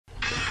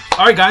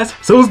Alright guys,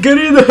 so let's get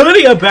into the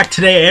hoodie. I'm back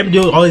today. I am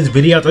doing all these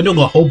videos. I'm doing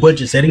a whole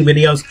bunch of setting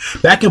videos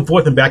back and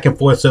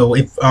forth. So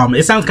if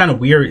it sounds kind of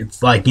weird,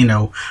 it's like, you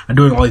know, I'm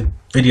doing all these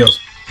videos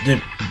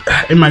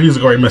and my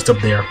music already messed up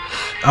there.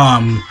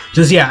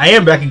 Just yeah, I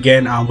am back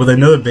again with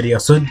another video.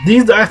 So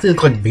these actually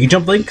look like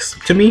V-jump links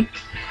to me.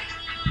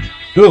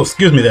 Oh,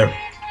 excuse me there.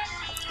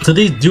 So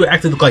these do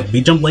actually look like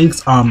V-jump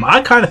links.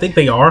 I kind of think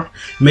they are,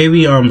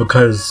 maybe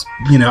because,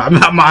 you know,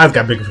 my eyes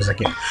got bigger for a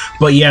second.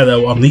 But yeah,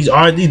 though, these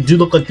do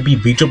look like to be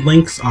V-jump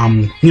links.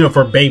 You know,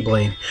 for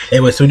Beyblade.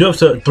 Anyway, so we do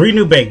have 3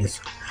 new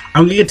bays.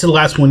 I'm gonna get to the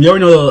last one. You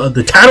already know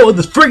the title of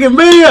this freaking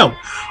video.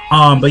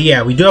 But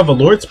yeah, we do have a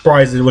Lord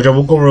SPRYZEN, which I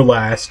will go over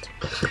last,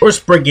 or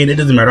SPRYZEN. It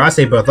doesn't matter. I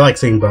say both. I like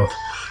saying both.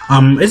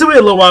 It's been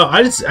a little while.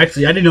 I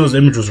didn't know this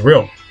image was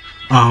real.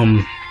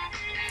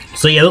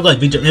 So yeah, it looks like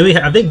V-jump.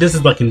 I think this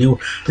is like a new.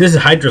 This is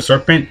HYDRA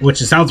Serpent, which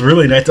sounds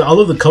really nice. I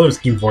love the color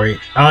scheme for it.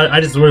 I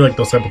just really like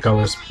those type of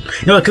colors.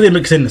 You know, because they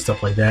mix in and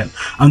stuff like that.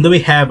 Then we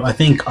have, I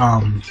think,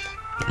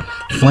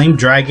 Flame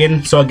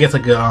Dragon. So I guess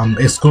like a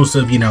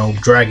exclusive, you know,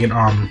 dragon,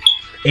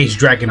 H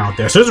dragon out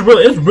there. So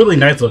it's really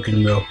nice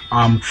looking though.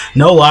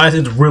 No lies,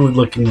 it's really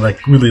looking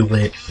like really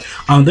lit.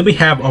 Then we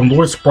have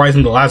Lord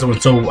SPRYZEN, the last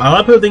one. So a lot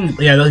of people think,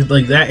 yeah,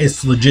 like that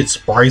is legit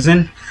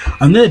SPRYZEN.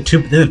 Then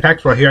the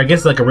packs right here, I guess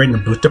it's like a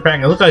random booster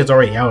pack. It looks like it's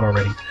already out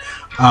already.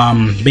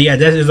 But yeah,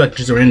 that is like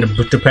just a random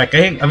booster pack.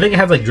 I think it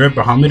has like Dread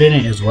Bahamut in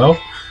it as well.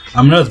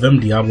 That was Vim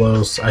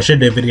Diablos. I should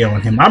do a video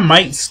on him. I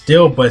might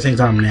still, but at the same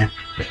time, nah.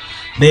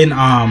 Then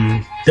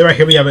right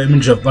here we have an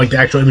image of like the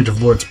actual image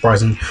of Lord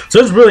SPRYZEN. So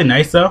it's really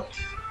nice though.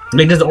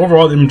 Like, just the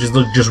overall images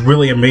look just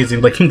really amazing.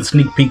 Like from the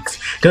sneak peeks,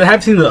 because I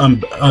have seen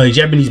the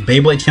Japanese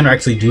Beyblade channel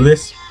actually do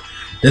this.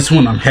 This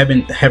one,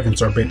 Heaven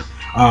Serpent.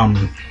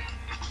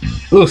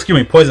 Oh, excuse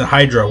me, Poison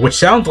Hydra, which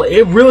sounds like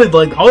it really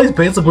like all these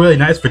bays look really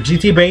nice for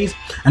GT bays.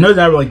 I know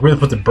they're not like really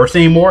supposed to burst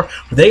anymore,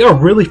 but they are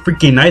really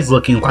freaking nice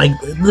looking. Like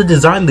the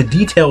design, the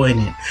detail in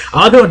it. A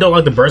lot of people don't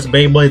like the burst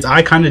Beyblades.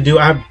 I kind of do.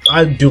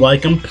 I do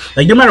like them.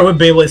 Like no matter what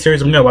Beyblade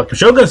series I'm gonna like them.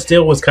 Shogun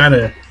Steel was kind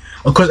of.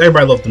 Of course,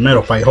 everybody loves the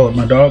metal fight. Hold up,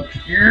 my dog.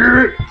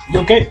 You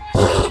okay?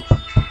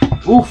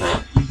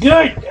 Oof. Good.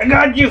 I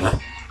got you.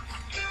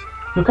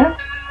 You okay?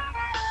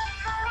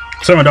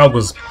 So my dog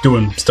was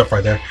doing stuff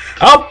right there.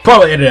 I'll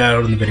probably edit it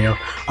out in the video.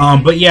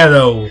 But yeah,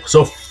 though.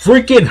 So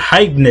freaking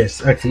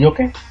hypeness. Actually, you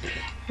okay?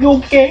 You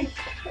okay?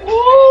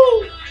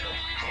 Woo!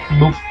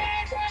 Boop.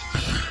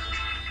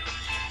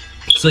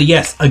 So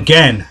yes,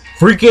 again,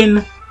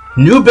 freaking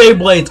new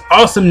Beyblades,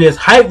 awesomeness,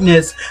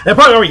 hypeness. They're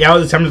probably already out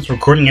at the time of this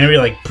recording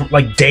anyway,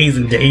 like days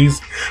and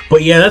days.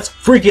 But yeah, that's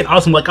freaking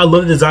awesome. Like I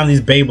love the design of these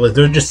Beyblades.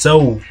 They're just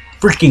so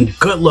freaking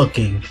good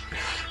looking.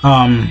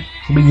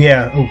 But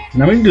yeah, oh,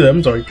 now we can do that.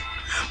 I'm sorry.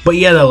 But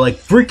yeah, though, like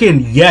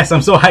freaking yes,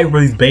 I'm so hyped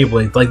for these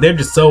Beyblades. Like they're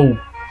just so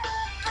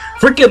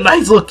freaking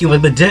nice looking.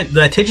 Like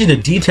the attention to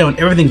detail and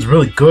everything's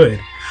really good.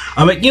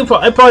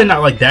 It's probably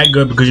not like that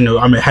good because, you know,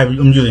 I'm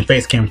using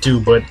face cam too,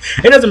 but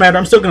it doesn't matter.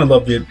 I'm still gonna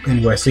love it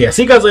anyway. So yeah,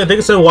 see you guys later. Thank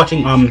you for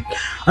watching. I'm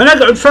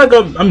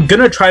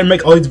gonna try to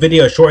make all these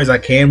videos as short as I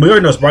can. We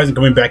already know SPRYZEN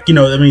coming back. You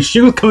know, I mean,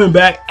 Shu's coming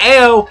back.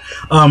 Ow.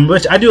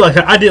 Which I do like.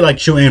 I did like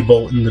Shu and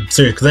Bolt in the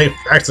series because they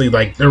actually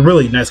they're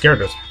really nice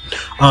characters.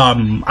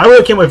 I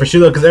really can't wait for Shu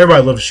though because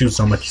everybody loves Shu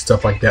so much and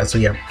stuff like that. So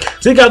yeah,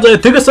 see you guys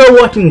later. Thank you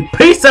for watching.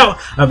 Peace out.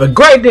 Have a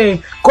great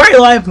day, great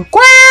life, great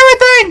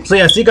everything. So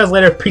yeah, see you guys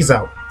later. Peace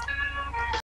out.